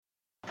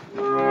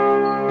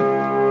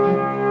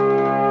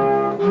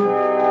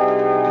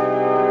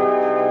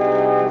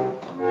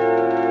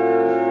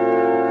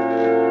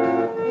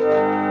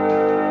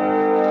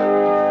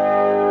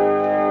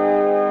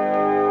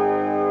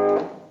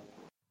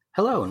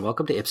and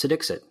welcome to Ipse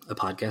Dixit, a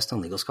podcast on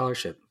legal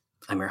scholarship.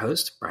 I'm your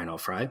host, Brian L.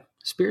 Fry,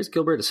 Spears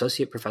Gilbert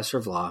Associate Professor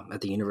of Law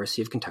at the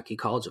University of Kentucky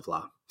College of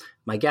Law.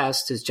 My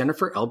guest is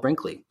Jennifer L.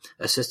 Brinkley,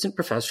 Assistant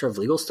Professor of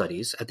Legal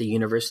Studies at the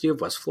University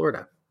of West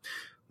Florida.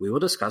 We will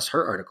discuss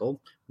her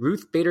article,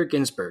 Ruth Bader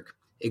Ginsburg,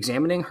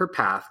 Examining Her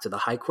Path to the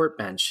High Court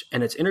Bench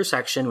and Its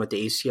Intersection with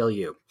the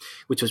ACLU,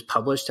 which was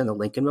published in the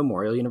Lincoln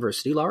Memorial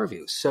University Law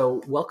Review.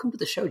 So welcome to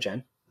the show,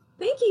 Jen.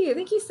 Thank you.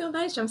 Thank you so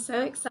much. I'm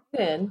so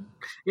excited.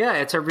 Yeah,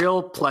 it's a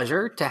real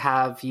pleasure to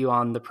have you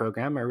on the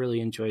program. I really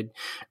enjoyed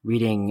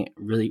reading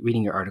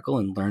your article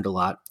and learned a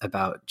lot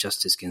about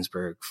Justice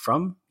Ginsburg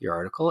from your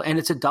article. And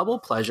it's a double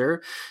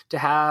pleasure to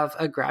have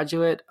a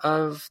graduate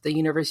of the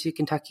University of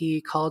Kentucky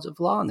College of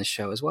Law on the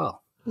show as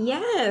well.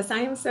 Yes,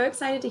 I am so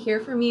excited to hear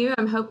from you.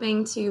 I'm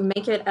hoping to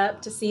make it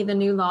up to see the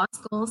new law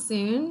school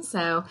soon.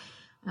 So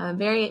I'm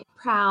very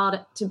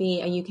proud to be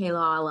a UK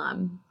law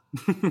alum.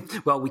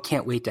 Well, we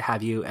can't wait to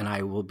have you, and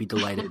I will be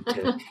delighted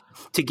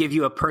to give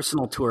you a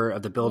personal tour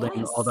of the building.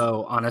 Yes.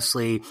 Although,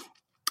 honestly,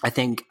 I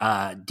think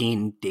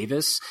Dean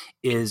Davis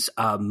is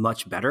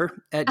much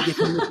better at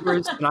giving the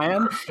tours than I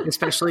am,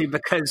 especially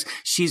because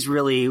she's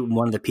really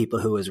one of the people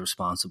who is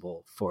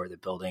responsible for the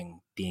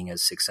building being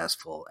as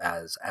successful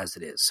as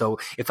it is. So,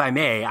 if I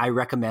may, I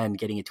recommend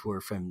getting a tour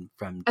from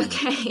Dean.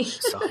 Okay.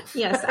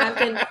 Yes,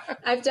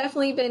 I've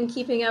definitely been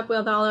keeping up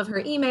with all of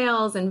her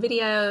emails and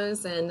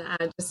videos,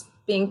 and just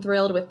being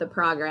thrilled with the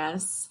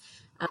progress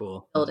of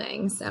the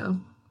building. So.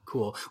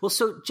 Cool. Well,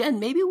 so Jen,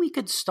 maybe we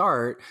could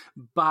start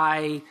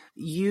by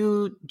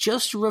you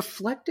just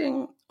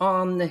reflecting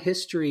on the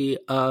history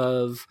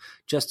of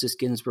Justice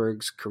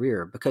Ginsburg's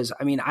career, because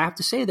I mean, I have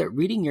to say that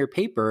reading your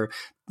paper,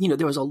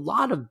 there was a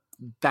lot of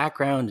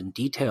background and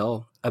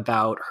detail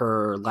about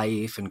her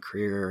life and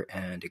career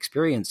and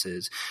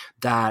experiences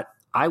that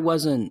I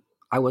wasn't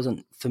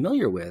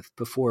familiar with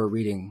before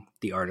reading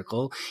the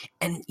article.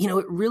 And,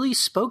 it really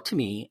spoke to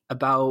me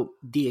about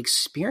the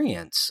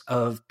experience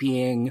of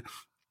being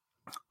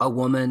a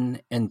woman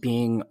and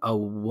being a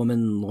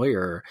woman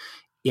lawyer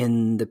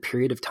in the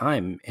period of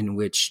time in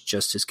which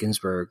Justice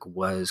Ginsburg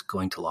was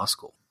going to law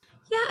school.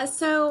 Yeah,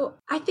 so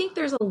I think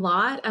there's a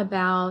lot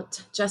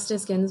about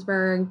Justice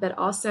Ginsburg, but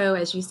also,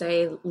 as you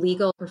say,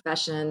 legal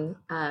profession,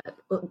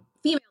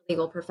 female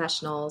legal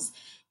professionals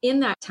in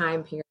that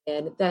time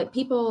period that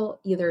people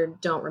either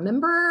don't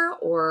remember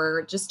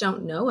or just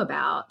don't know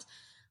about.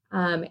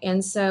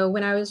 And so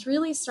when I was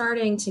really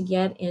starting to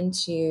get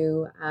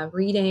into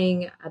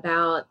reading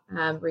about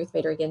Ruth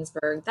Bader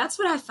Ginsburg, that's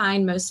what I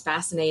find most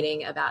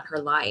fascinating about her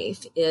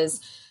life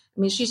is,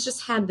 she's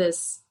just had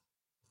this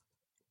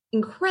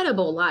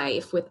incredible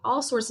life with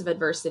all sorts of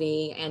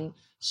adversity. And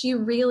she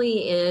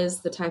really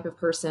is the type of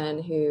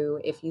person who,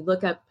 if you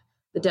look up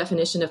the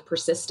definition of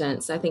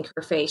persistence, I think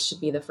her face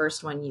should be the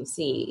first one you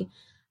see,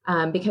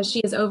 because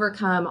she has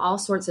overcome all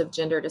sorts of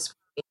gender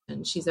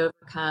discrimination. She's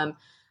overcome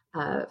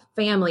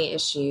family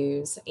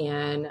issues,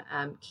 and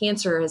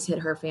cancer has hit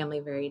her family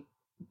very,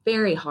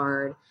 very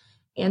hard.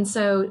 And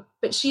so,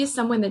 but she is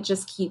someone that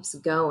just keeps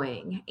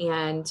going.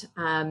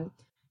 And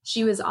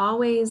she was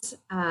always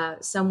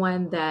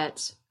someone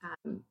that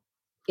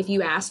if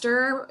you asked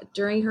her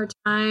during her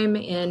time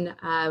in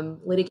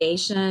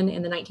litigation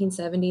in the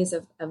 1970s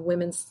of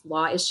women's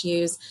law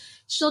issues,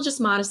 she'll just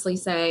modestly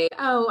say,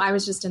 "Oh, I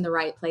was just in the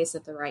right place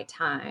at the right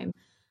time."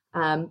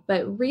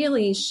 But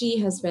really, she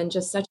has been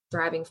just such a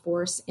driving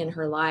force in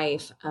her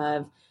life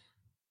of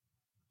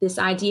this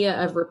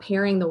idea of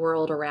repairing the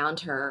world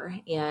around her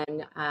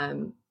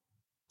and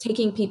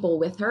taking people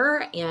with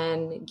her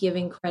and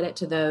giving credit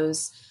to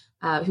those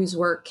whose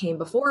work came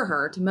before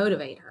her to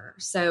motivate her.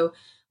 So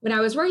when I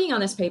was working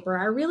on this paper,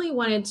 I really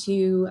wanted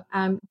to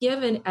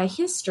give a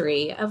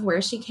history of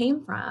where she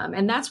came from.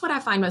 And that's what I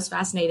find most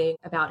fascinating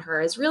about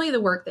her is really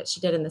the work that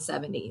she did in the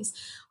 70s.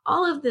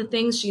 All of the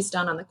things she's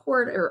done on the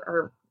court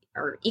are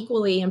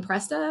equally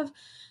impressive.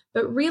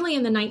 But really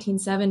in the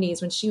 1970s,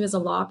 when she was a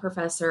law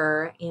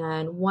professor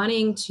and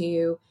wanting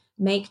to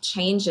make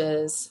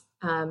changes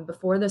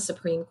before the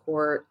Supreme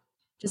Court,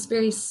 just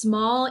very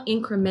small,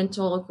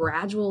 incremental,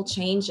 gradual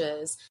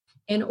changes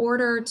in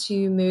order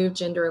to move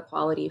gender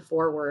equality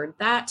forward,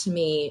 that to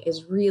me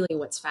is really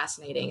what's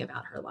fascinating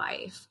about her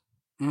life.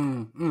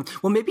 Mm-hmm.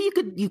 Well, maybe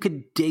you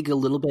could dig a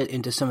little bit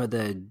into some of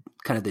the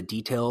kind of the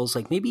details,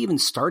 like maybe even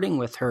starting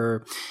with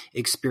her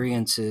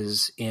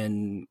experiences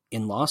in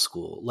law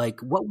school. Like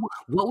what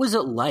was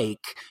it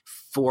like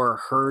for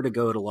her to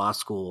go to law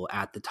school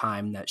at the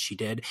time that she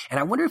did? And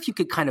I wonder if you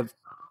could kind of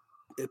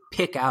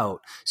pick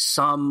out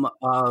some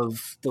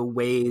of the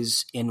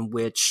ways in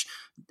which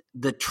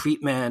the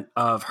treatment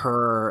of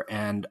her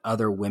and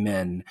other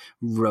women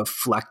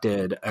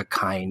reflected a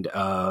kind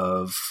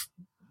of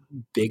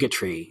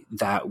bigotry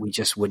that we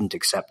just wouldn't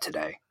accept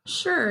today.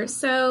 Sure.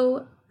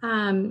 So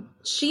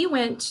she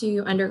went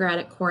to undergrad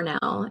at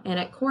Cornell, and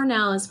at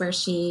Cornell is where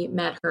she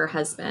met her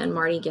husband,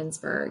 Marty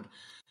Ginsburg.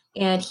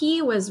 And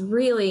he was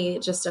really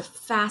just a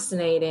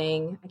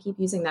fascinating, I keep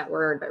using that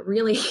word, but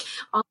really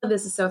all of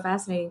this is so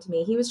fascinating to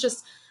me. He was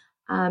just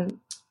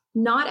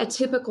not a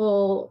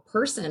typical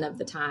person of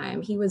the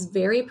time. He was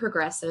very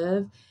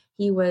progressive.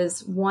 He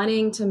was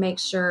wanting to make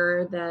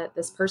sure that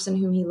this person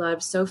whom he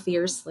loved so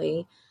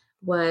fiercely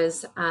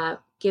was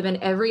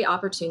given every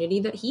opportunity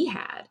that he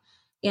had.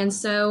 And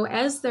so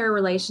as their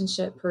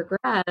relationship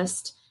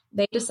progressed,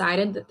 they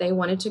decided that they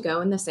wanted to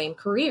go in the same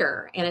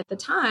career. And at the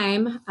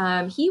time,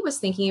 he was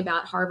thinking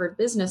about Harvard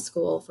Business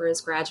School for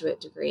his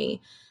graduate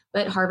degree,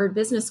 but Harvard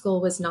Business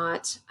School was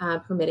not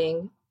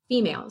permitting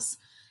females.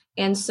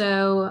 And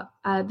so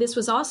this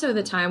was also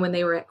the time when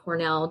they were at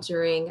Cornell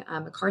during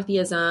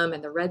McCarthyism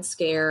and the Red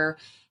Scare.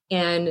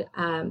 And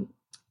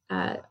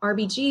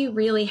RBG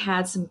really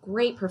had some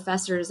great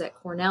professors at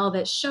Cornell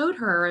that showed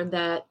her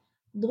that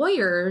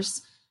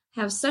lawyers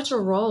have such a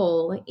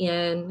role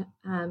in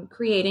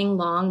creating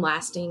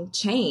long-lasting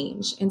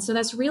change. And so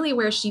that's really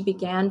where she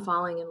began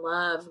falling in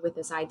love with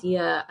this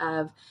idea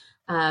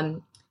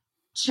of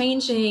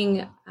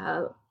changing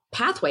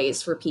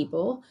pathways for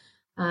people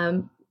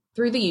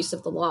through the use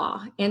of the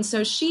law. And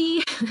so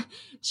she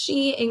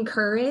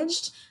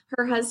encouraged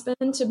her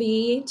husband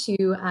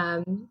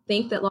to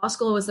think that law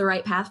school was the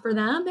right path for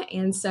them.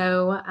 And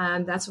so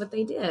that's what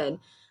they did.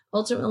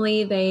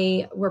 Ultimately,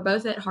 they were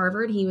both at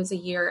Harvard. He was a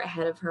year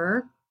ahead of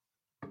her.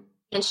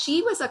 And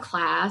she was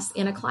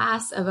in a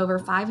class of over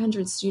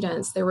 500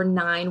 students. There were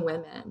 9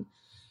 women.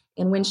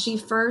 And when she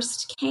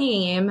first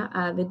came,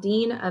 the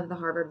dean of the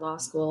Harvard Law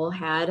School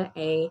had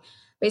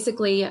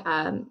basically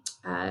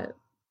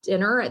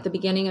dinner at the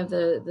beginning of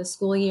the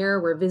school year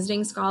where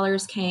visiting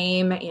scholars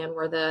came and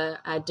were the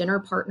dinner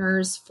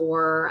partners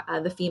for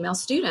the female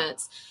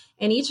students.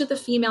 And each of the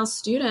female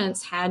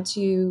students had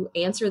to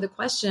answer the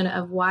question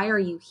of, why are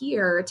you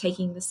here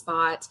taking the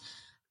spot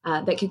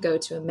that could go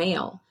to a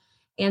male?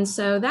 And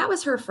so that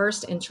was her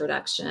first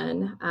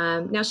introduction.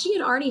 Now, she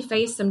had already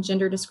faced some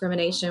gender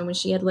discrimination when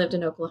she had lived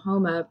in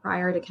Oklahoma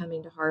prior to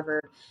coming to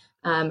Harvard.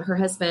 Her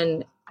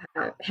husband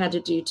had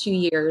to do 2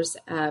 years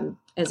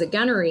as a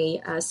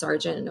gunnery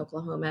sergeant in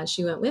Oklahoma.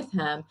 She went with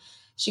him.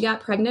 She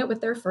got pregnant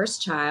with their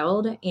first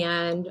child,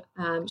 and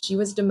she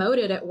was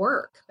demoted at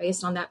work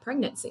based on that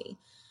pregnancy.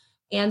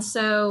 And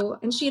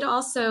she had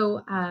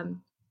also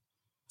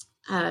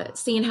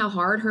seen how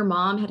hard her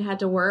mom had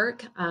to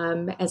work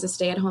as a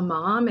stay-at-home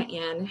mom,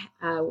 and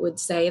would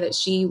say that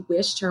she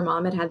wished her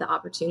mom had the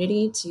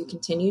opportunity to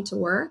continue to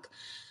work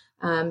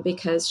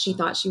because she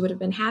thought she would have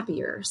been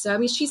happier. So, I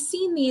mean, she's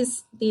seen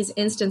these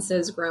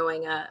instances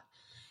growing up.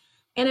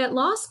 And at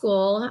law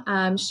school,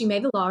 she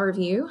made the law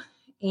review,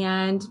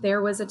 and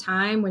there was a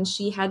time when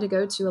she had to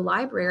go to a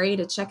library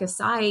to check a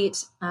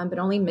site, but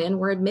only men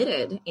were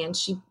admitted. And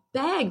she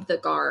begged the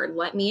guard,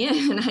 "Let me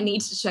in, I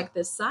need to check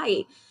this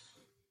site,"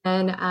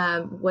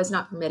 and was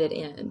not permitted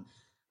in.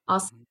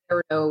 Also, there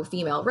were no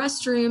female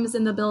restrooms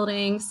in the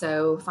building,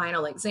 so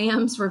final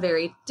exams were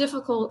very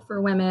difficult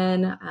for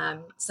women.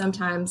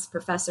 Sometimes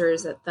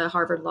professors at the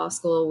Harvard Law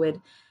School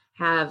would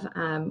have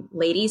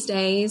ladies'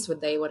 days where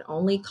they would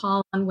only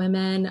call on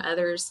women.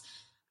 Others,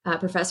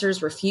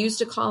 professors refused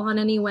to call on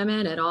any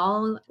women at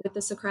all with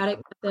the Socratic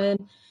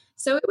method.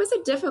 So it was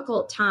a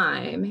difficult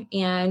time.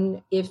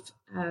 And if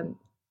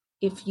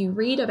you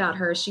read about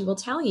her, she will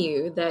tell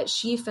you that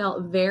she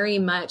felt very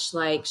much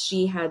like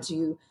she had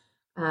to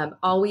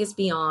always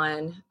be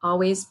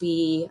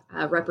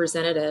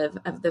representative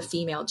of the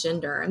female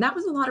gender. And that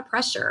was a lot of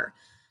pressure,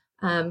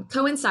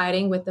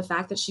 coinciding with the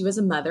fact that she was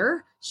a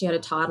mother. She had a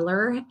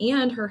toddler,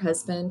 and her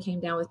husband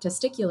came down with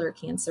testicular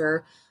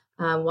cancer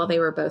while they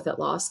were both at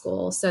law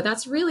school. So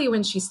that's really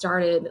when she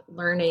started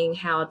learning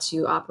how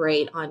to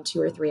operate on 2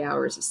 or 3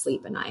 hours of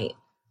sleep a night.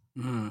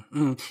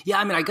 Mm-hmm. Yeah,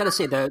 I mean, I got to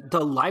say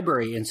the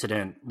library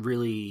incident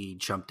really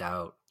jumped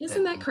out.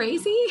 Isn't that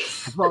crazy?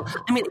 Well,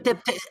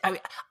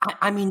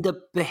 I mean,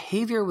 the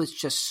behavior was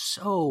just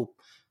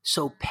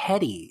so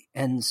petty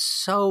and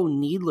so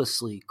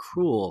needlessly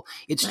cruel.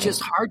 It's Right.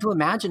 just hard to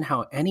imagine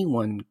how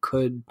anyone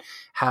could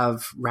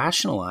have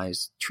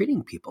rationalized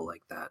treating people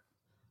like that.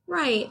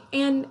 Right.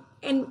 And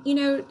you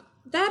know,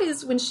 that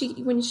is when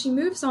she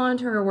moves on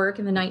to her work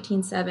in the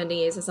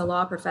 1970s as a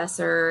law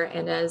professor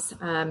and as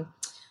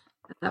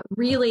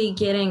really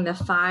getting the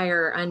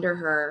fire under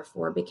her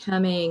for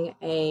becoming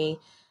a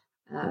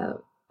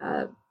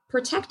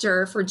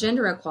protector for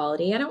gender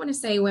equality. I don't want to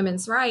say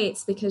women's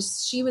rights,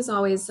 because she was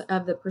always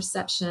of the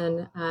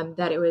perception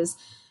that it was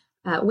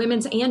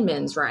women's and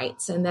men's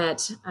rights, and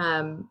that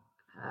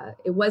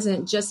it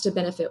wasn't just to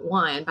benefit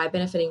one. By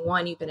benefiting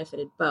one, you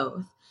benefited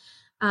both.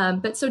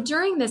 But so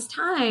during this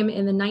time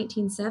in the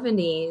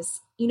 1970s,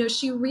 you know,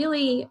 she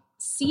really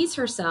sees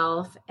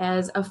herself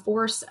as a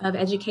force of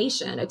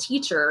education, a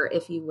teacher,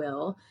 if you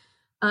will,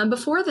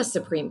 before the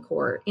Supreme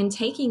Court, in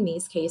taking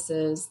these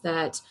cases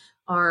that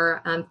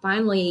are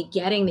finally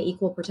getting the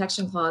Equal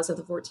Protection Clause of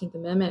the 14th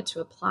Amendment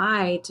to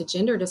apply to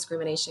gender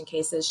discrimination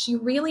cases. She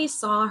really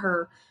saw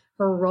her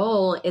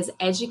role as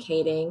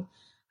educating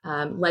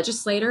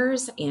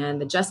legislators and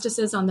the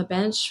justices on the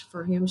bench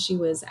for whom she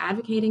was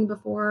advocating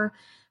before,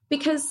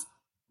 because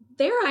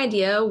their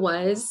idea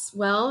was,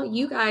 well,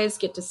 you guys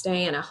get to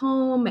stay in a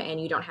home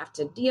and you don't have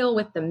to deal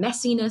with the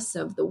messiness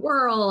of the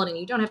world, and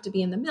you don't have to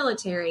be in the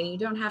military, and you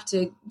don't have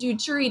to do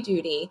jury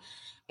duty.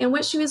 And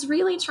what she was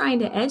really trying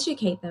to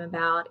educate them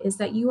about is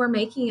that you are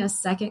making us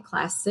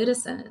second-class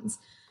citizens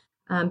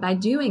by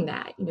doing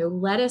that.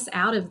 Let us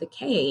out of the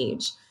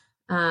cage.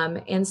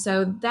 And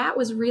so that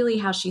was really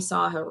how she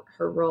saw her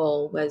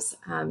role, was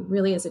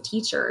really as a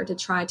teacher, to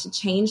try to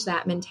change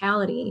that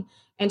mentality.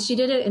 And she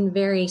did it in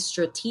very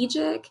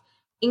strategic,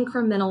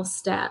 incremental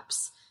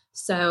steps.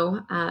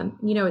 So,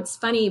 it's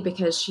funny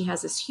because she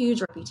has this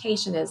huge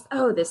reputation as,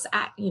 this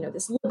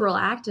liberal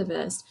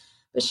activist,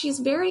 but she's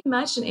very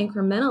much an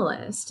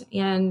incrementalist,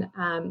 and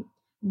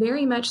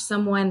very much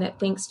someone that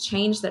thinks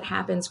change that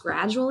happens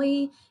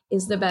gradually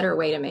is the better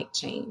way to make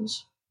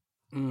change.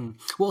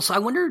 Well, so I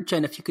wonder,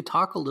 Jen, if you could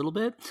talk a little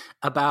bit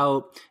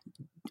about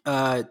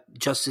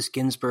Justice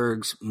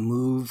Ginsburg's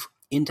move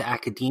into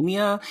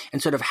academia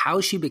and sort of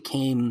how she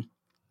became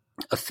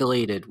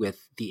affiliated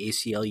with the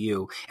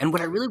ACLU. And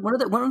one of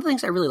the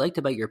things I really liked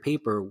about your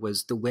paper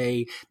was the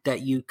way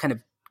that you kind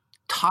of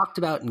talked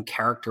about and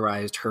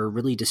characterized her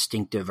really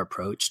distinctive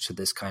approach to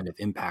this kind of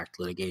impact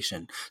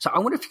litigation. So I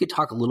wonder if you could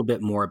talk a little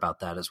bit more about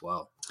that as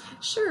well.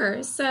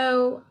 Sure.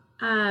 So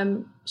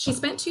she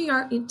spent 2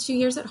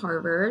 years at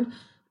Harvard,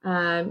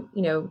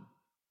 Harvard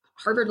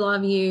Law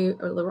Review,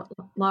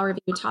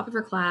 top of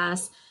her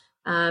class.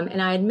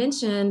 And I had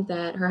mentioned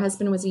that her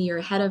husband was a year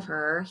ahead of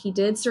her. He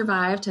did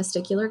survive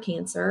testicular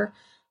cancer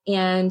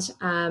and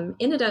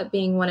ended up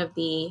being one of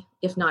the,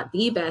 if not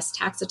the best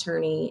tax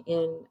attorney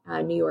in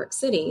New York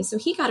City. So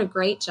he got a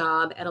great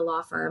job at a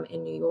law firm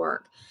in New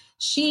York.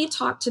 She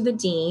talked to the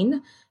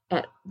dean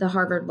at the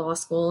Harvard Law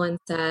School and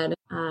said,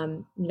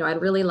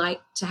 I'd really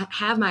like to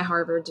have my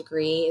Harvard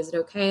degree. Is it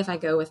okay if I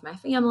go with my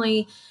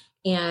family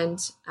and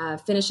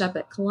finish up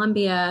at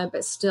Columbia,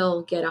 but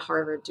still get a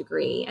Harvard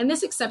degree? And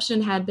this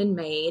exception had been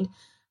made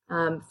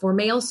for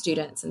male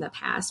students in the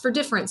past for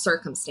different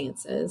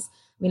circumstances.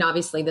 I mean,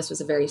 obviously, this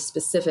was a very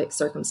specific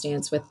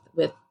circumstance with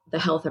the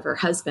health of her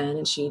husband,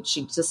 and she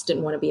just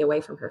didn't want to be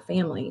away from her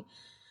family.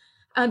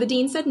 The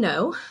dean said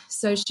no,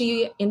 so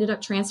she ended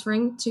up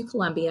transferring to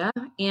Columbia,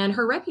 and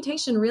her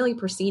reputation really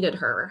preceded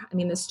her. I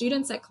mean, the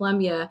students at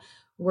Columbia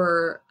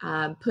were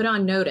put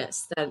on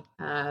notice that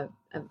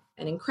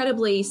an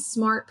incredibly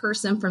smart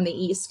person from the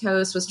East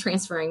Coast was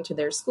transferring to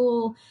their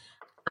school,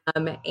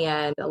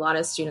 and a lot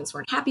of students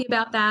weren't happy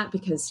about that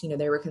because,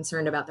 they were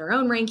concerned about their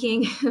own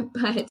ranking,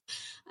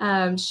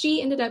 but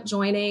she ended up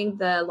joining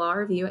the law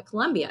review at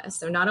Columbia.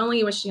 So not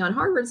only was she on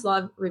Harvard's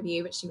law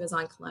review, but she was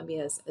on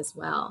Columbia's as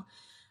well.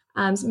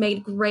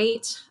 Made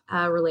great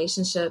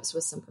relationships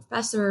with some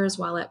professors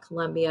while at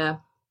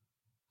Columbia,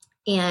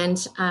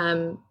 and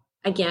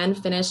again,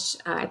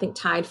 finished, I think,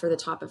 tied for the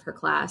top of her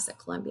class at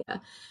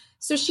Columbia.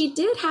 So she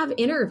did have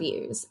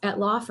interviews at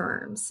law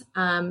firms,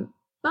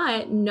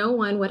 but no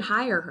one would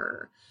hire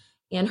her.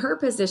 And her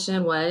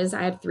position was,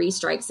 I had 3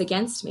 strikes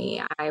against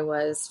me. I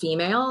was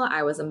female,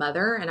 I was a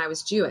mother, and I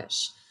was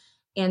Jewish.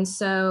 And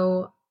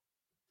so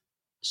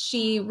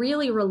she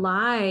really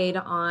relied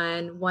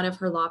on one of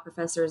her law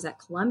professors at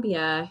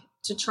Columbia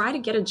to try to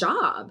get a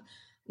job.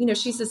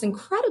 She's this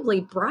incredibly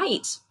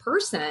bright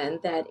person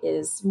that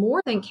is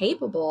more than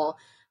capable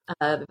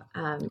of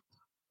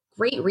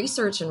great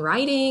research and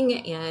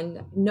writing,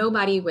 and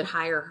nobody would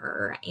hire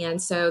her.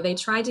 And so they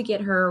tried to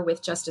get her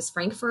with Justice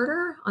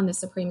Frankfurter on the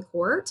Supreme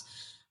Court.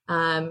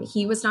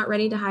 He was not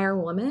ready to hire a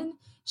woman.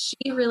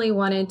 She really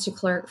wanted to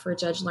clerk for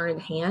Judge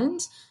Learned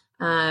Hand.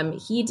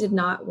 He did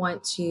not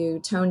want to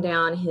tone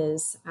down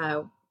his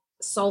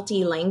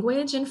salty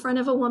language in front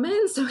of a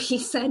woman, so he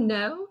said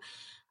no.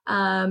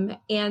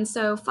 And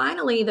so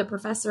finally, the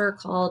professor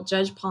called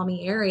Judge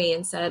Palmieri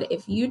and said,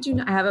 if you do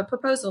not, I have a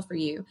proposal for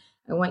you.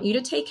 I want you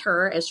to take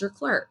her as your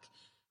clerk.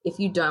 If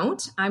you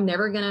don't, I'm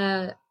never going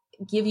to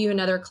give you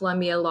another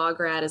Columbia law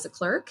grad as a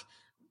clerk.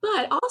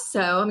 But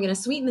also, I'm going to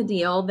sweeten the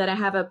deal that I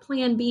have a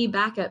plan B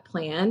backup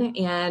plan,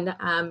 and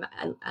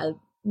a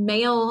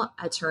male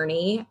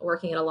attorney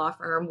working at a law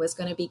firm was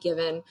going to be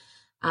given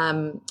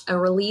a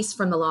release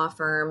from the law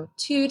firm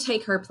to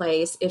take her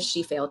place if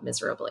she failed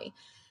miserably.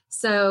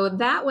 So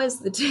that was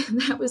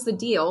the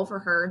deal for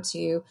her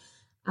to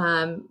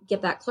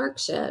get that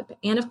clerkship.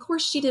 And of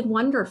course, she did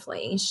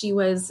wonderfully. She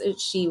was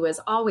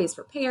always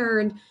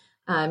prepared.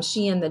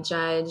 She and the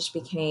judge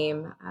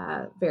became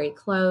very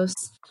close.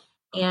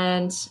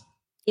 And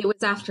it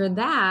was after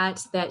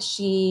that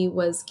she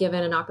was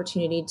given an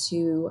opportunity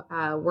to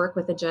work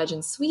with a judge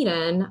in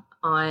Sweden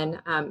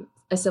on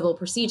a civil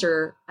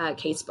procedure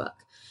casebook.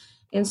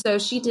 And so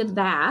she did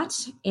that,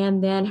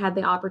 and then had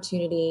the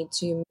opportunity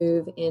to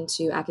move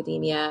into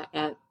academia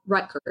at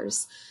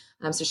Rutgers.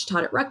 So she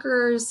taught at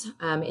Rutgers,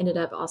 ended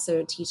up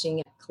also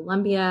teaching at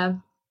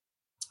Columbia.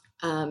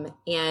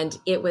 And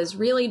it was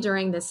really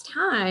during this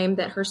time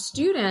that her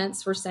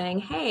students were saying,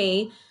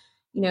 hey,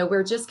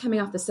 we're just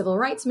coming off the civil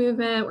rights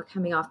movement. We're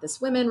coming off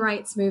this women's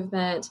rights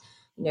movement.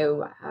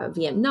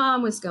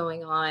 Vietnam was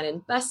going on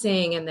and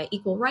busing, and the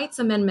Equal Rights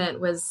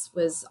Amendment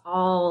was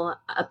all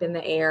up in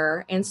the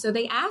air. And so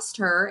they asked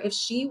her if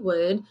she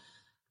would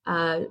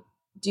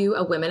do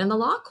a Women in the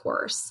Law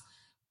course.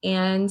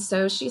 And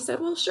so she said,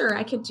 well, sure,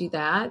 I could do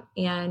that,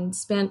 and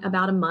spent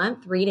about a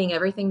month reading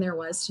everything there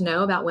was to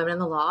know about women in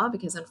the law,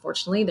 because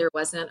unfortunately there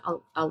wasn't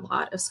a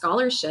lot of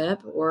scholarship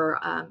or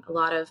a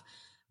lot of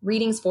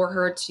readings for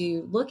her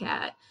to look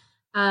at.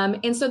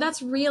 And so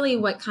that's really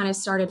what kind of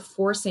started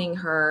forcing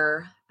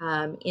her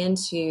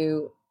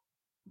into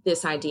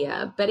this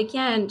idea. But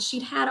again,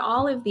 she'd had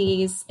all of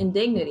these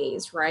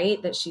indignities,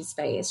 right, that she's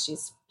faced.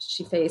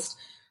 She faced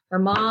her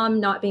mom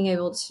not being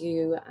able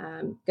to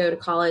go to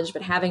college,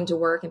 but having to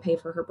work and pay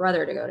for her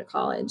brother to go to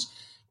college.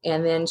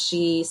 And then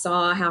she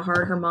saw how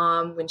hard her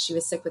mom, when she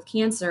was sick with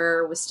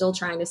cancer, was still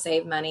trying to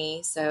save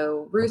money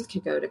so Ruth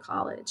could go to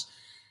college.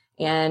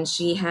 And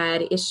she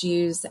had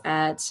issues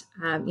at,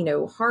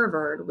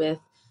 Harvard with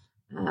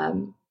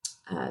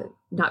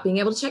not being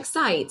able to check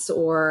sites,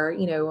 or,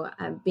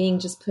 being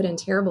just put in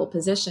terrible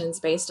positions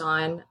based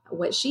on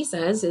what she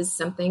says is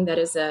something that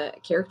is a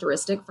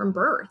characteristic from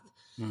birth.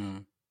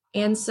 Mm.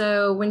 And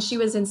so when she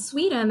was in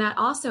Sweden, that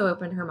also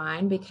opened her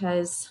mind,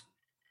 because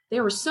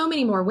there were so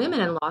many more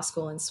women in law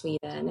school in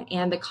Sweden.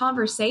 And the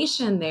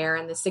conversation there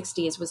in the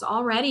 60s was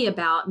already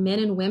about men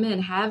and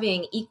women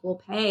having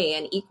equal pay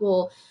and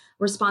equal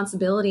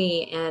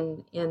responsibility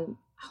in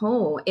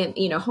home,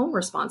 home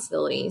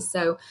responsibilities.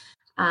 So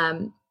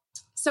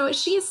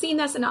she has seen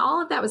this, and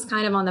all of that was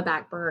kind of on the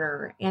back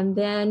burner. And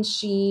then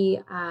she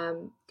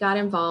got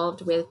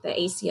involved with the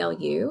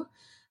ACLU,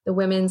 the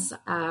Women's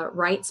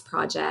Rights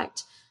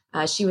Project.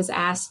 She was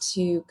asked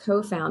to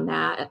co-found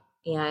that.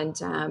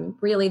 And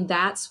really,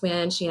 that's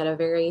when she had a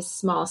very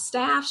small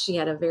staff. She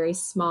had a very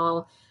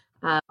small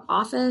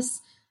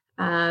office.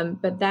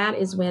 But that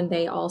is when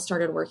they all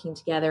started working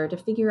together to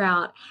figure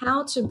out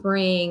how to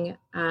bring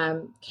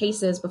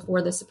cases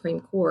before the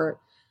Supreme Court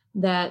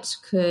that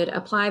could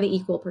apply the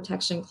Equal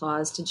Protection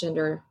Clause to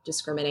gender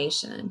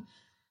discrimination.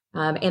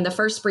 And the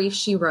first brief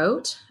she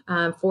wrote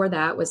for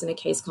that was in a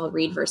case called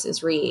Reed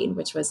versus Reed,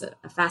 which was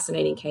a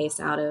fascinating case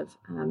out of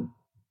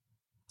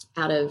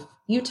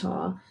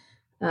Utah,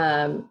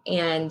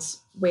 and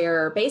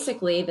where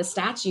basically the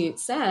statute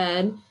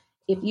said,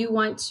 if you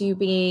want to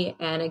be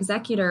an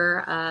executor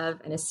of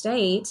an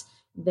estate,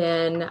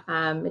 then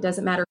it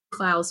doesn't matter who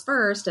files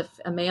first. If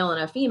a male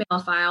and a female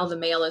file, the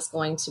male is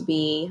going to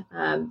be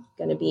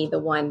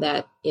the one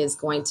that is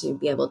going to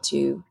be able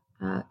to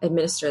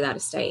administer that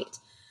estate.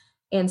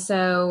 And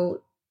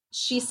so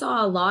she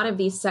saw a lot of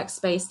these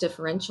sex-based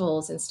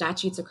differentials in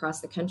statutes across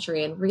the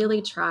country, and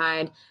really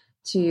tried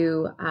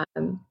to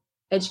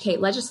educate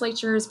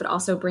legislatures, but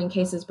also bring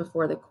cases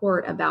before the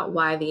court about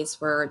why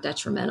these were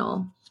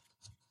detrimental.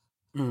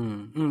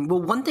 Mm-hmm.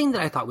 Well, one thing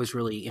that I thought was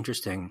really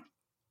interesting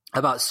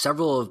about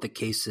several of the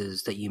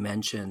cases that you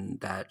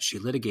mentioned that she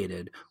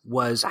litigated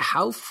was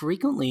how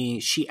frequently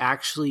she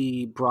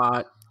actually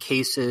brought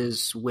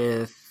cases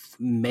with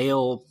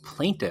male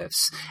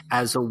plaintiffs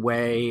as a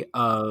way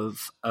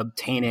of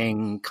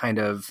obtaining kind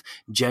of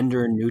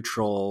gender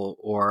neutral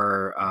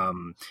or,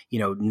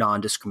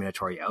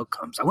 non-discriminatory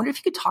outcomes. I wonder if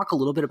you could talk a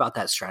little bit about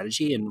that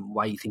strategy and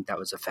why you think that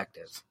was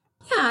effective.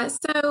 Yeah,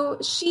 so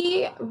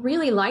she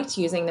really liked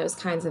using those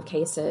kinds of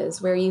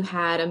cases where you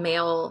had a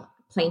male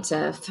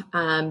plaintiff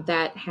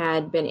that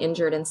had been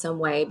injured in some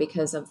way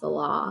because of the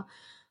law.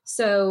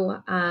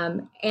 So,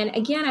 and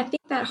again, I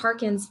think that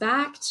harkens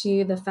back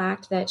to the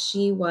fact that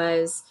she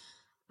was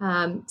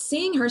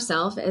seeing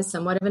herself as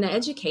somewhat of an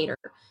educator.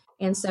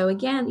 And so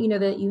again,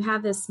 that you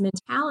have this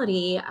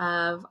mentality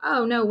of,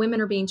 oh no,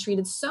 women are being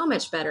treated so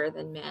much better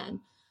than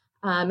men.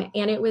 And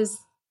it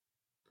was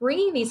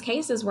bringing these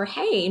cases where,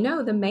 hey,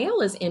 no, the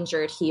male is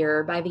injured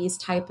here by these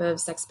type of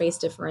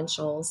sex-based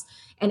differentials,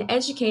 and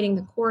educating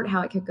the court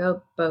how it could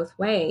go both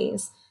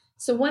ways.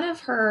 So one of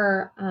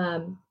her,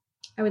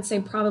 I would say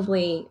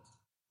probably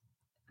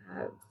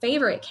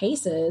favorite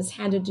cases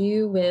had to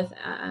do with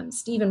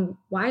Stephen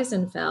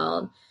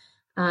Weisenfeld,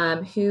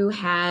 who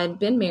had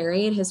been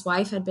married. His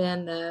wife had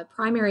been the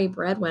primary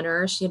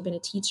breadwinner. She had been a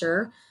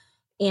teacher,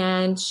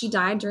 and she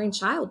died during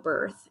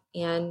childbirth.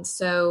 And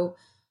so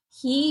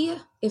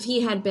if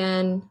he had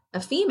been a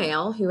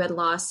female who had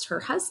lost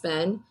her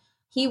husband,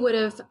 he would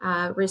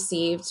have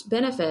received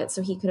benefits,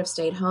 so he could have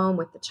stayed home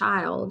with the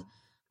child.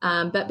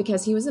 But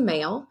because he was a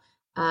male,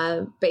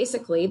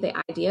 basically the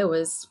idea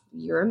was,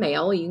 you're a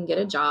male, you can get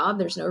a job.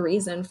 There's no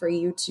reason for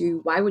you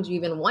why would you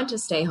even want to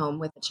stay home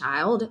with a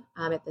child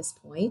at this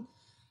point?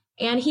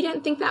 And he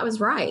didn't think that was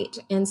right.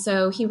 And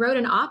so he wrote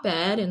an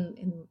op-ed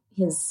in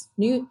his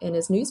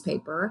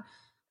newspaper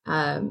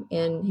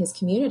in his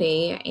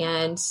community,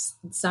 and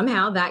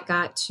somehow that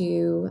got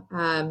to,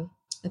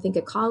 I think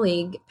a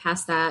colleague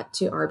passed that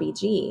to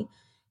RBG.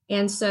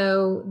 And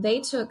so they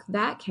took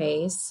that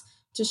case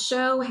to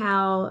show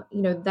how,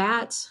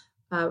 that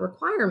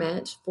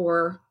requirement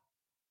for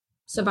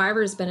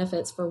survivors'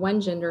 benefits for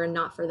one gender and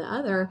not for the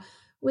other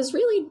was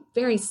really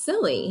very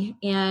silly.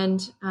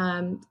 And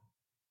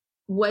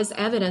was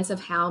evidence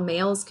of how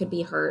males could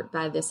be hurt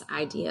by this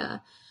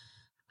idea.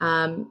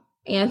 And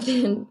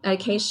then a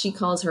case she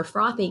calls her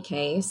frothy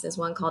case is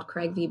one called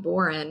Craig v.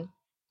 Boren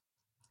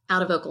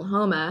out of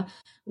Oklahoma,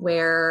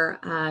 where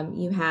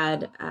you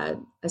had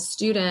a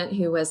student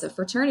who was a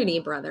fraternity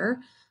brother,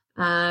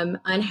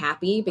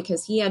 unhappy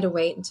because he had to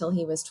wait until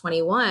he was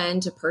 21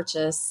 to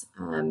purchase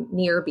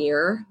near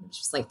beer, which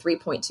is like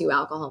 3.2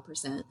 alcohol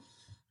percent.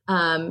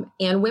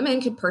 And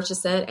women could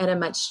purchase it at a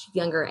much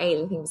younger age.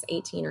 I think it was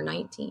 18 or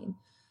 19.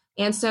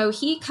 And so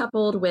he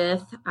coupled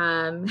with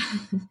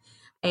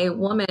a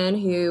woman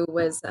who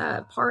was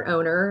a part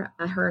owner.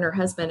 Her and her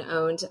husband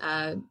owned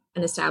an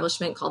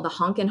establishment called the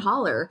Honk and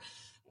Holler.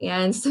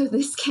 And so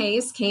this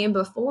case came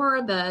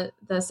before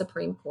the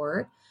Supreme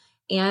Court,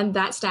 and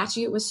that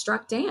statute was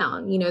struck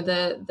down. You know,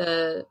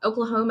 the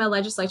Oklahoma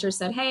legislature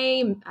said, hey,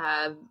 you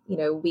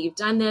know, we've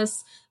done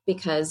this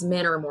because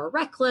men are more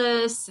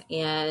reckless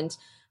and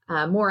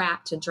more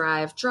apt to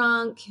drive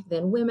drunk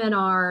than women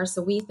are.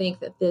 So we think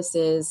that this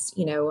is,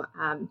 you know,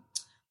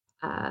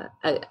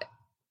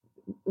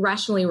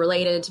 rationally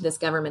related to this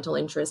governmental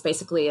interest,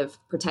 basically of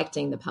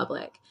protecting the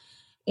public.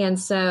 And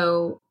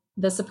so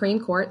the Supreme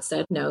Court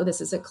said, no,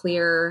 this is a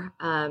clear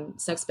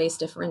sex-based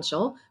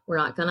differential. We're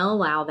not going to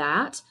allow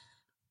that,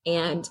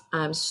 and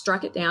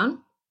struck it down.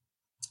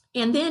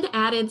 And then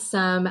added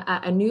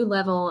a new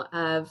level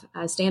of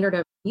standard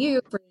of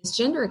review for these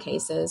gender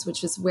cases,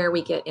 which is where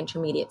we get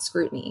intermediate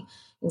scrutiny.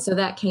 And so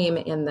that came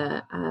in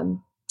the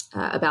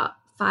about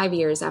 5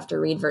 years after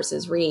Reed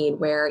versus Reed,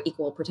 where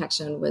equal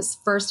protection was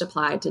first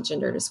applied to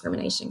gender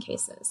discrimination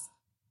cases.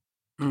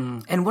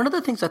 And one of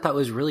the things I thought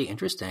was really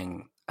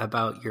interesting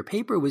about your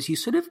paper was you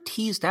sort of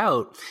teased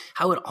out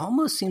how it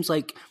almost seems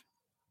like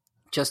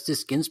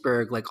Justice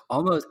Ginsburg, like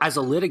almost as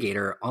a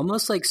litigator,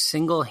 almost like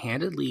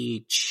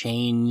single-handedly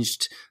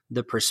changed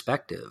the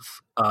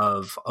perspective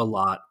of a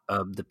lot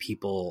of the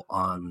people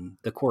on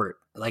the court.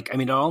 Like, I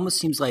mean, it almost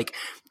seems like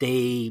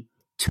they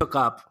took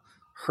up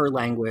her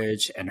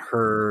language and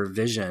her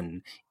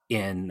vision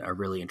in a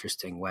really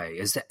interesting way.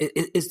 Is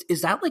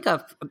that like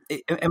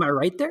am I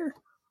right there?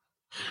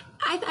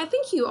 I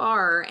think you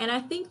are. And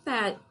I think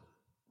that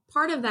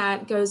part of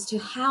that goes to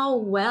how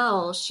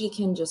well she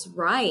can just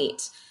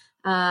write.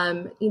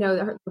 You know,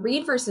 the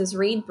Reed versus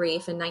Reed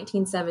brief in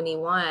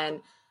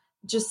 1971,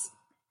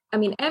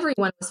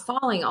 everyone was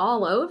falling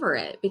all over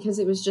it because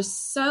it was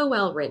just so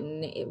well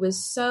written. It was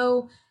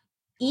so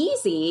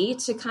easy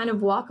to kind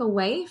of walk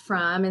away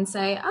from and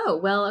say, oh,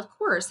 well, of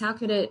course, how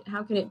could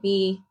it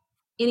be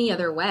any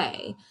other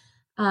way?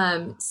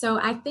 So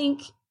I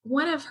think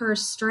one of her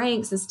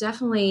strengths is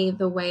definitely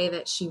the way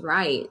that she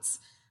writes,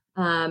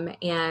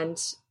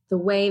 and the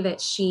way that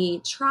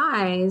she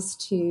tries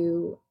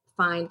to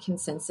find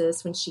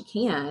consensus when she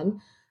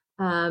can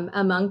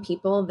among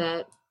people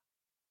that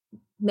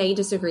may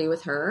disagree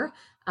with her,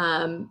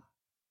 and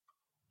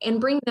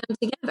bring them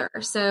together.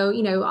 So,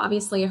 you know,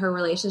 obviously her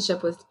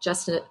relationship with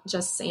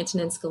Justice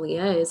Antonin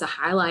Scalia is a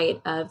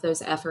highlight of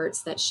those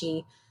efforts that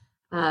she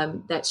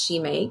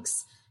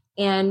makes.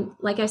 And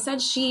like I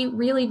said, she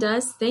really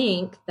does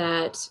think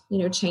that, you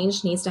know,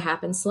 change needs to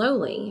happen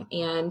slowly.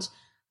 And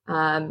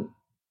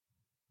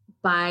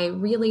by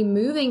really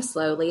moving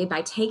slowly,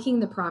 by taking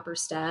the proper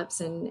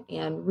steps and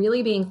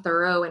really being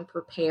thorough and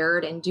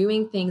prepared and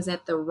doing things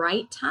at the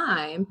right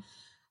time,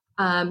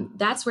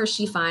 that's where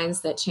she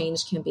finds that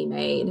change can be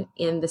made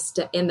in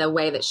the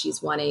way that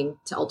she's wanting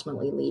to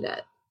ultimately lead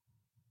it.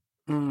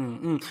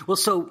 Well,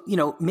 so, you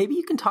know, maybe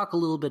you can talk a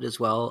little bit as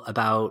well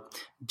about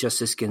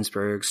Justice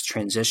Ginsburg's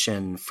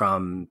transition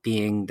from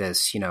being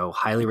this, you know,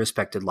 highly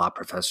respected law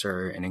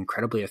professor and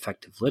incredibly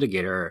effective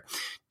litigator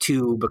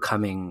to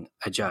becoming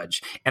a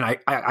judge. And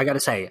I got to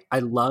say, I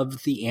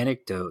love the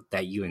anecdote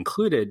that you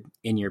included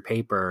in your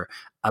paper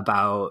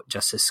about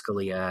Justice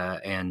Scalia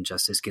and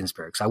Justice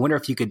Ginsburg. So I wonder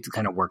if you could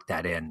kind of work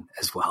that in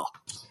as well.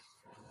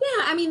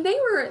 Yeah, I mean, they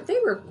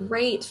were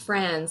great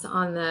friends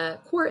on the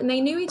court, and they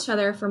knew each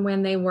other from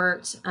when they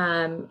worked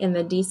in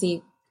the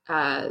D.C.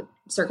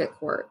 Circuit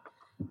Court.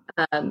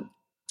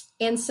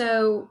 And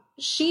so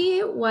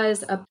she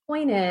was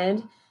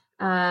appointed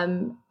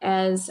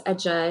as a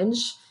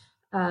judge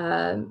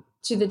to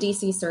the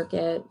D.C.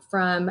 Circuit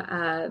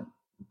from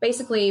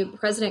basically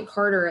President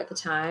Carter at the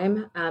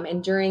time,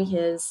 and during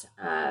his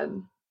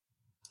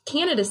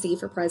candidacy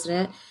for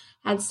president,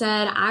 had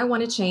said, I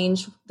want to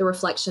change the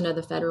reflection of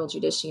the federal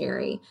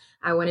judiciary.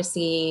 I want to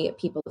see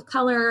people of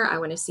color. I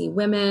want to see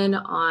women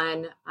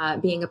on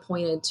being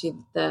appointed to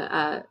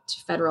the to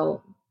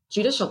federal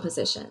judicial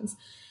positions.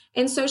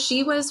 And so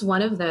she was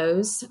one of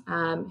those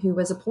who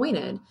was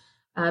appointed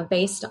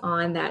based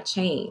on that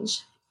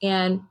change.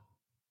 And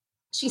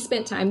she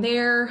spent time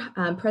there.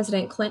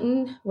 President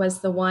Clinton was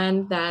the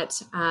one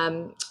that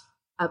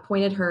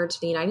appointed her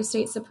to the United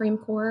States Supreme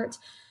Court.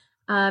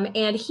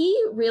 And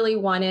he really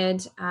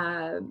wanted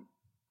Mario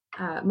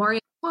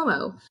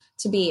Cuomo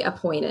to be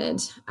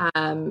appointed.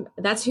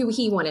 That's who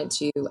he wanted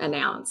to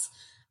announce.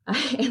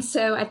 And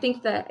so I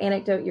think the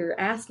anecdote you're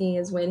asking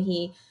is when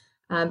he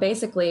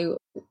basically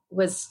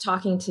was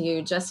talking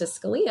to Justice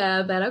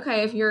Scalia that,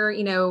 okay, if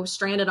you're,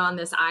 stranded on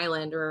this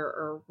island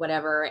or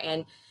whatever,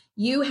 and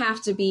you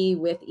have to be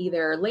with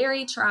either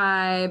Larry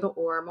Tribe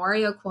or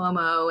Mario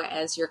Cuomo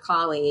as your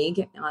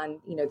colleague on,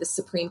 the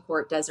Supreme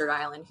Court desert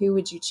island, who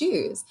would you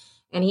choose?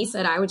 And he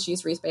said, I would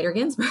choose Ruth Bader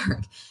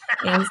Ginsburg.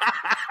 And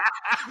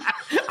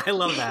I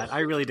love that. I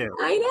really do.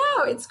 I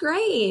know, it's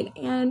great.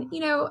 And,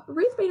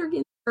 Ruth Bader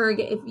Ginsburg,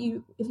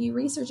 if you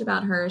research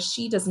about her,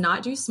 she does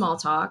not do small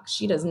talk.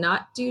 She does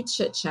not do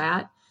chit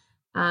chat.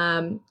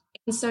 And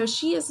so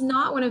she is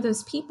not one of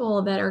those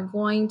people that are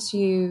going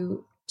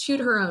to toot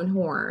her own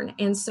horn.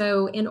 And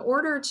so in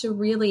order to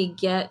really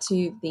get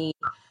to the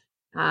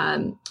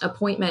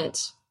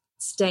appointment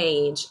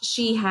stage,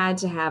 she had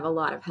to have a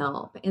lot of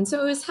help. And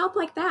so it was help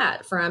like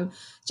that from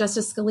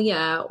Justice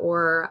Scalia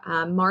or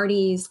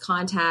Marty's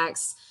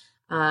contacts.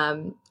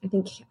 I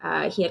think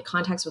he had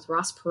contacts with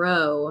Ross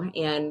Perot.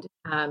 And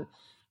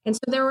so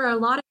there were a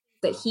lot of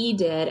things that he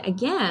did,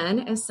 again,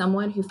 as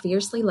someone who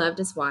fiercely loved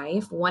his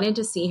wife, wanted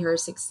to see her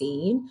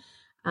succeed.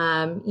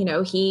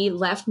 He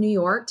left New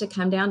York to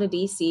come down to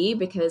DC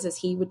because, as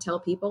he would tell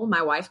people,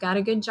 my wife got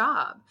a good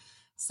job.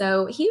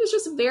 So he was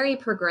just very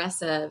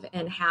progressive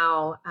in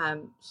how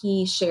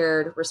he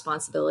shared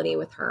responsibility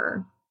with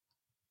her.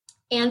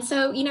 And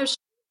so, she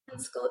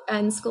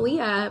and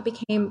Scalia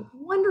became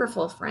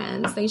wonderful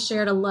friends. They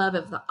shared a love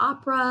of the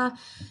opera.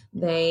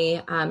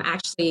 They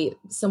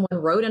someone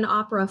wrote an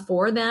opera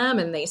for them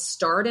and they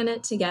starred in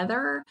it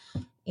together.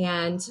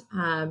 And,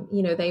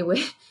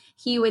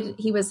 he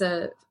was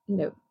a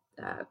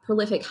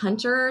prolific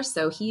hunter.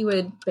 So he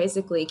would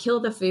basically kill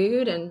the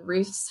food and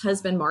Ruth's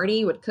husband,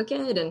 Marty, would cook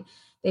it and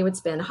they would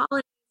spend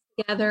holidays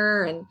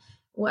together. And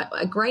what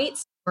a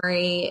great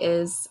story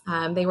is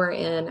they were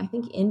in, I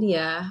think,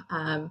 India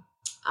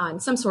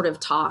on some sort of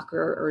talk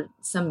or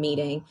some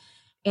meeting.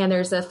 And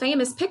there's a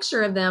famous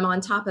picture of them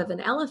on top of an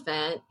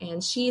elephant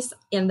and she's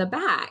in the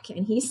back.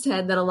 And he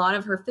said that a lot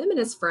of her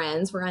feminist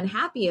friends were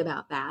unhappy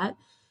about that.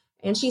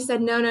 And she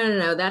said, no,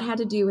 that had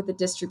to do with the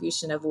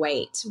distribution of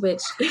weight,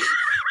 which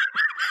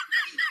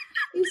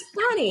is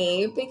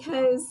funny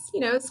because,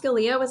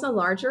 Scalia was a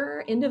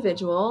larger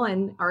individual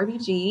and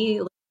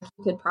RBG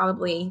could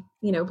probably,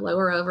 blow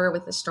her over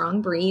with a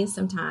strong breeze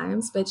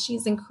sometimes, but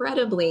she's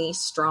incredibly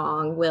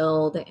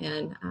strong-willed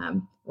and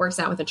works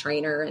out with a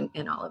trainer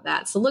and all of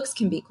that. So looks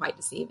can be quite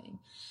deceiving.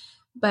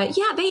 But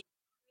yeah, they had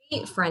a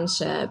great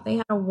friendship. They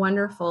had a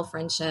wonderful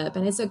friendship.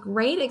 And it's a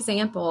great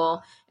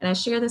example, and I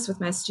share this with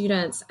my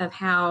students, of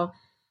how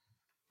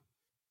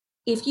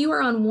if you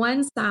are on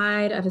one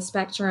side of a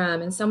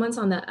spectrum and someone's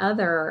on the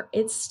other,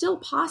 it's still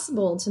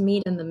possible to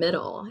meet in the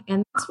middle.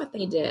 And that's what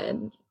they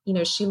did.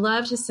 She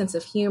loved his sense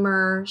of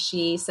humor.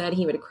 She said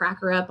he would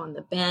crack her up on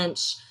the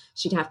bench.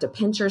 She'd have to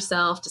pinch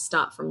herself to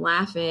stop from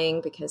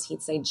laughing because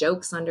he'd say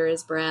jokes under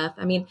his breath.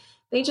 I mean,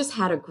 they just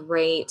had a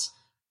great,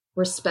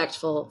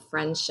 respectful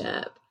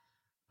friendship.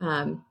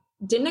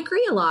 Didn't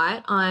agree a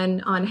lot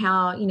on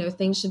how,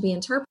 things should be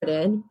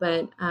interpreted,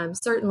 but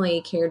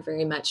certainly cared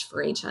very much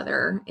for each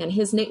other. And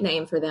his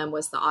nickname for them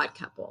was the Odd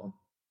Couple.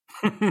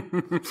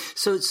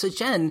 So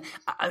Jen,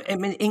 I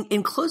mean,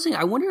 in closing,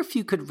 I wonder if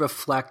you could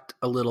reflect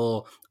a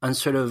little on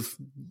sort of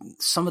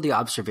some of the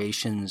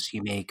observations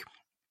you make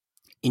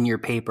in your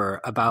paper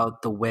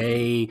about the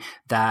way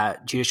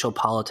that judicial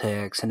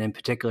politics and in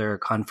particular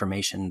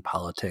confirmation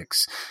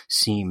politics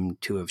seem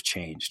to have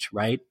changed,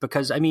 right?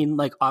 Because I mean,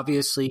 like,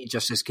 obviously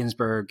Justice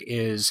Ginsburg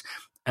is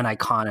an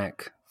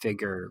iconic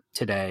figure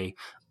today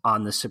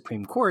on the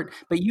Supreme Court,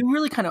 but you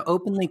really kind of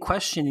openly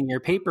question in your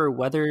paper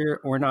whether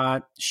or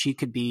not she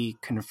could be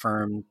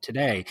confirmed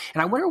today.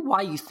 And I wonder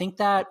why you think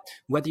that,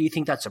 whether you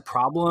think that's a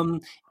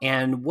problem,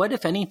 and what,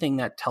 if anything,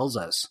 that tells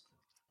us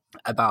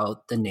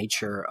about the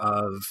nature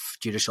of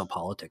judicial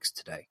politics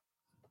today.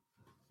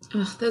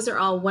 Oh, those are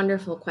all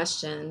wonderful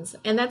questions.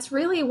 And that's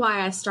really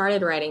why I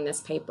started writing this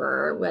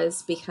paper,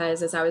 was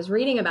because as I was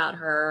reading about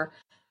her,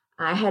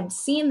 I had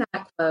seen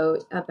that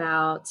quote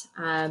about,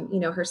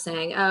 her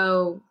saying,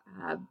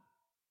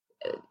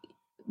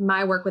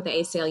 my work with the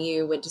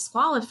ACLU would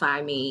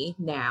disqualify me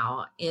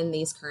now in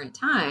these current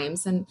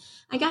times. And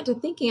I got to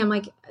thinking, I'm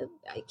like,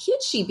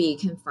 could she be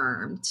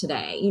confirmed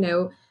today,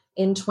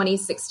 in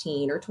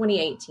 2016 or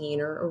 2018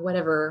 or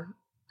whatever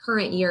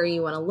current year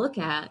you want to look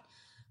at?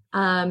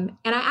 And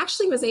I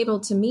actually was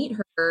able to meet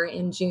her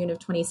in June of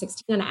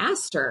 2016 and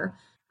asked her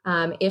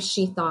if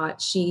she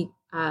thought she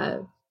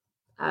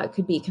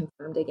could be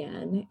confirmed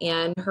again.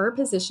 And her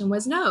position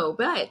was no,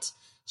 but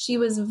she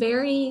was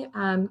very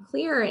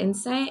clear in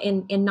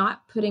saying, in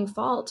not putting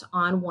fault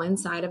on one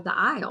side of the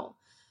aisle.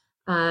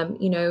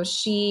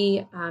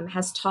 She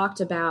has talked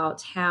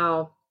about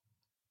how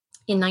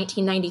in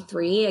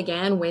 1993,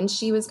 again, when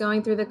she was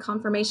going through the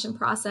confirmation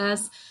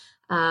process,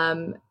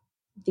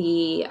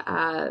 we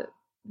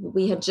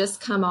had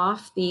just come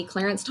off the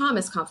Clarence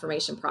Thomas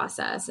confirmation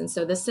process. And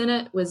so the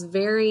Senate was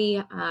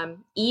very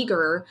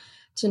eager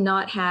to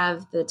not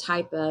have the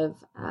type of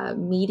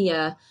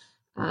media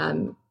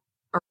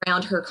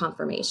around her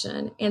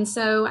confirmation. And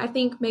so I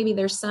think maybe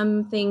there's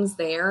some things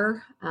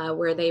there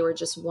where they were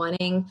just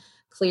wanting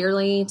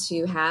clearly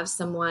to have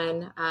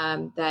someone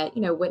that,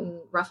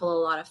 wouldn't ruffle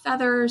a lot of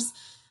feathers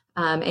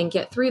and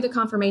get through the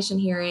confirmation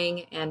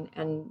hearing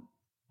and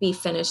be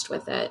finished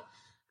with it.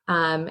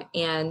 And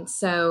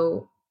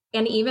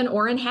even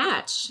Orrin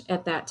Hatch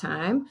at that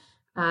time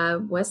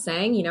was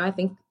saying, I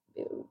think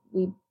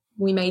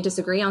we may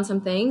disagree on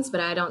some things,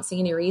 but I don't see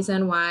any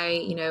reason why,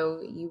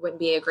 you wouldn't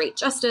be a great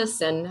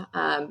justice. And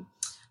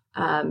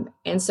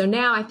so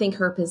now I think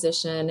her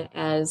position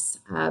as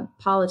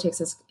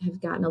politics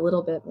have gotten a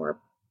little bit more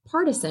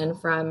partisan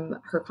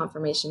from her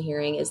confirmation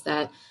hearing is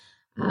that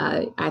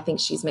I think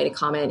she's made a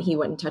comment he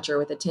wouldn't touch her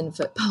with a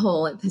 10-foot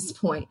pole at this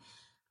point.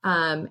 So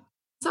I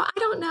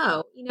don't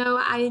know.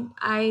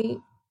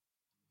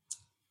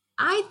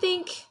 I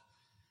think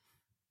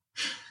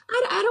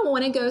I don't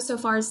want to go so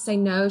far as to say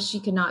no, she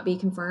could not be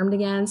confirmed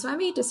again. So I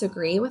may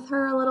disagree with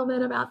her a little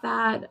bit about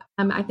that.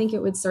 I think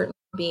it would certainly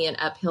be an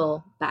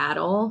uphill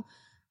battle.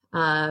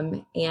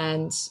 One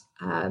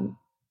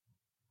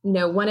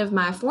of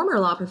my former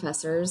law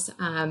professors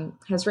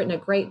has written a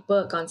great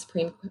book on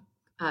Supreme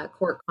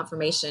Court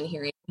confirmation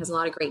hearing. It has a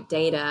lot of great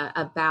data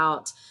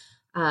about,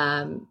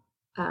 when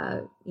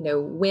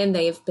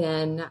they've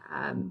been,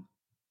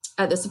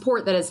 the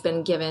support that has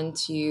been given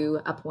to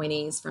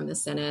appointees from the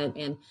Senate.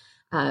 And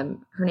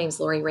her name's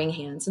Lori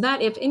Ringhan. So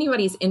that if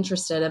anybody's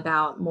interested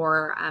about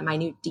more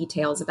minute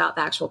details about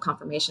the actual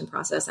confirmation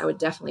process, I would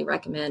definitely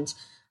recommend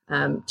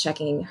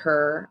checking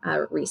her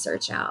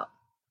research out.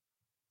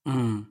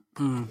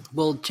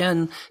 Well,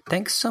 Jen,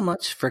 thanks so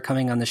much for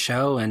coming on the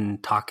show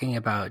and talking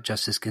about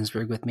Justice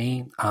Ginsburg with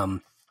me.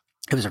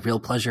 It was a real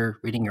pleasure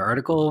reading your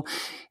article.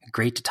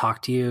 Great to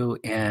talk to you.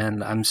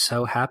 And I'm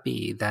so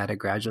happy that a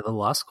graduate of the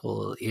law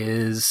school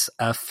is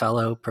a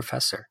fellow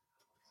professor.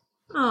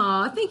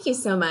 Oh, thank you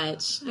so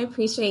much. I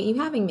appreciate you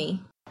having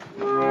me.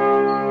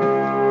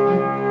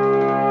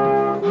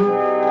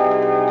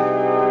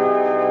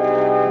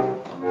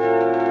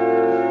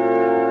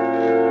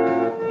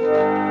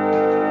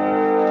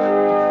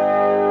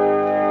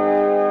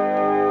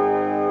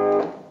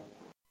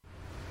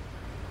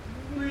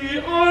 We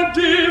are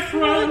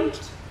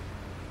different.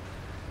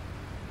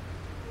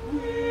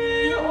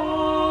 We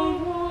are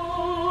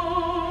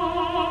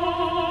one.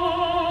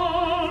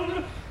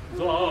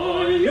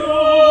 The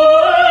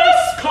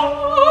U.S.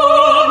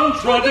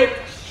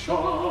 contradiction.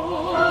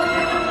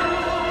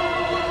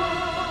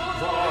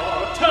 The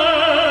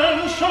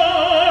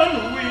tension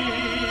we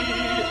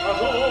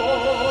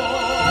adore.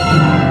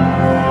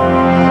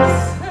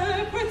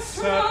 Separate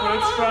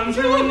strands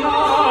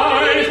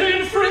unite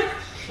in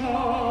friction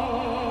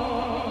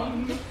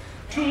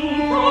to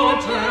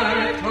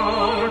protect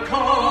our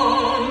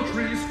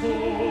country's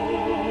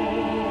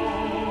core.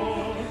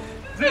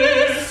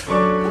 This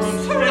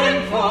the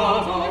strength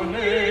of our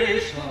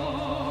nation.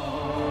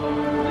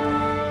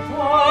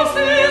 Thus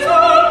is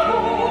our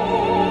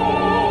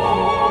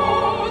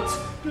Lord's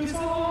design.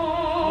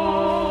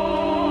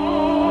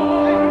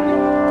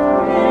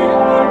 We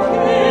are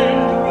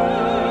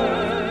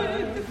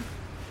kindred.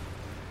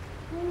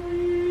 We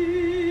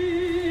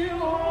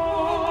are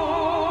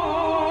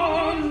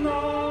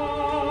nine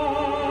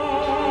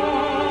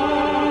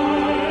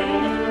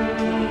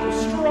to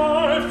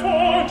strive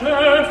for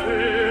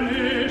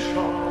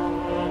definition,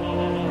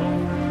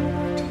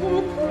 to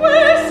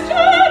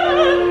question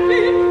and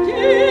indeed.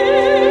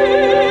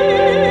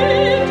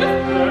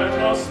 Let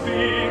us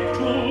speak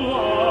to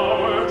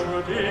our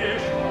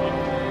tradition,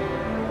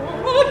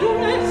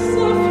 progress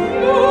of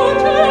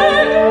future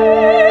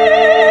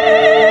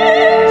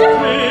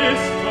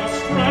this the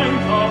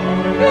strength of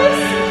our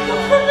nation.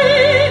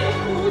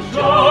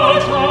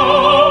 Judge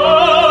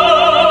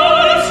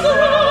our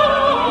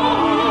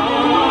strands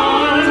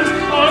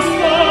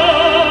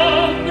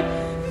asunder.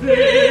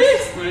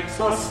 This makes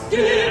us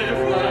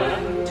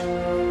different.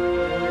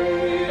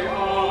 We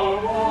are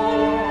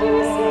one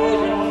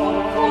decision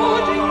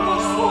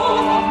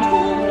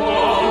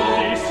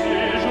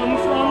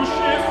from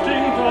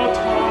shifting the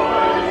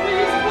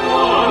tide.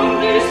 One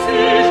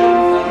decision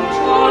from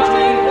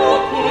charting the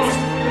course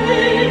we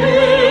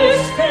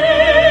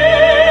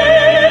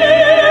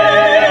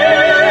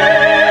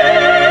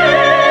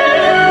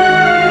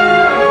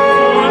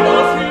for the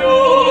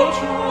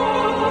future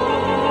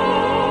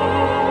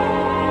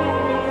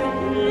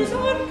is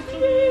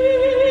unclear.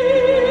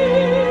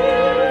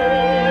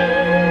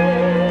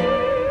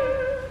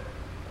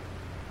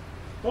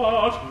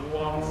 But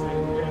one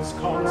thing is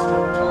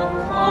constant.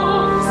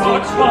 The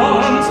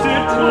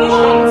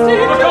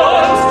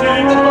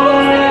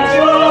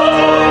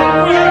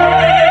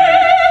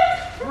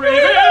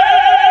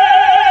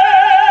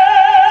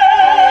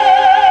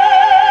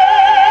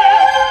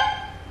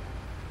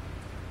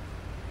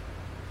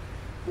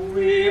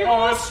We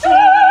are stewards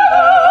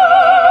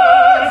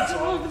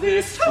of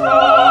this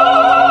tribe.